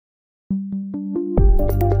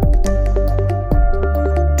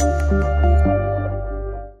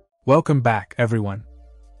Welcome back, everyone.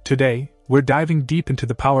 Today, we're diving deep into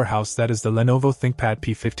the powerhouse that is the Lenovo ThinkPad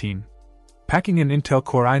P15. Packing an Intel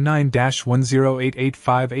Core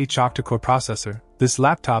i9-10885H octa-core processor, this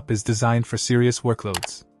laptop is designed for serious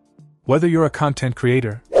workloads. Whether you're a content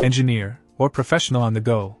creator, engineer, or professional on the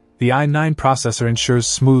go, the i9 processor ensures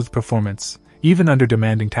smooth performance, even under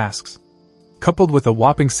demanding tasks. Coupled with a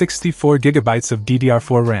whopping 64GB of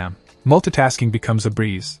DDR4 RAM, multitasking becomes a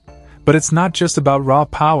breeze. But it's not just about raw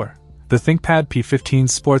power. The ThinkPad P15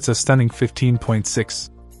 sports a stunning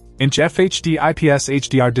 15.6-inch FHD IPS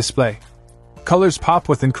HDR display. Colors pop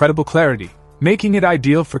with incredible clarity, making it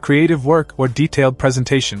ideal for creative work or detailed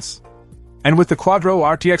presentations. And with the Quadro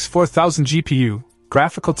RTX 4000 GPU,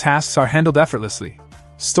 graphical tasks are handled effortlessly.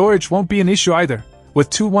 Storage won't be an issue either, with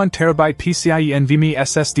two 1TB PCIe NVMe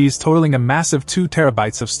SSDs totaling a massive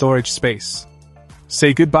 2TB of storage space.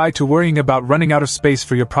 Say goodbye to worrying about running out of space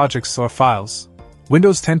for your projects or files.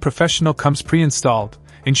 Windows 10 Professional comes pre-installed,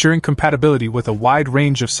 ensuring compatibility with a wide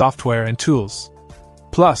range of software and tools.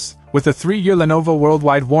 Plus, with a 3-year Lenovo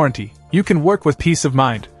worldwide warranty, you can work with peace of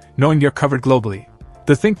mind, knowing you're covered globally.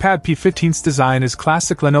 The ThinkPad P15's design is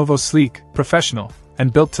classic Lenovo, sleek, professional,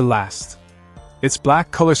 and built to last. Its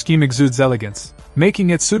black color scheme exudes elegance, making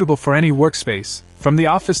it suitable for any workspace, from the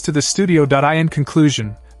office to the studio. In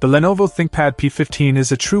conclusion, the Lenovo ThinkPad P15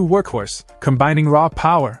 is a true workhorse, combining raw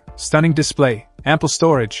power, stunning display, ample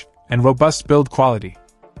storage, and robust build quality.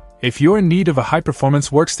 If you're in need of a high-performance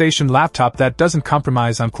workstation laptop that doesn't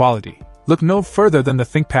compromise on quality, look no further than the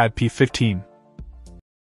ThinkPad P15.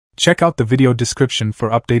 Check out the video description for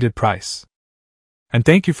updated price. And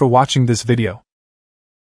thank you for watching this video.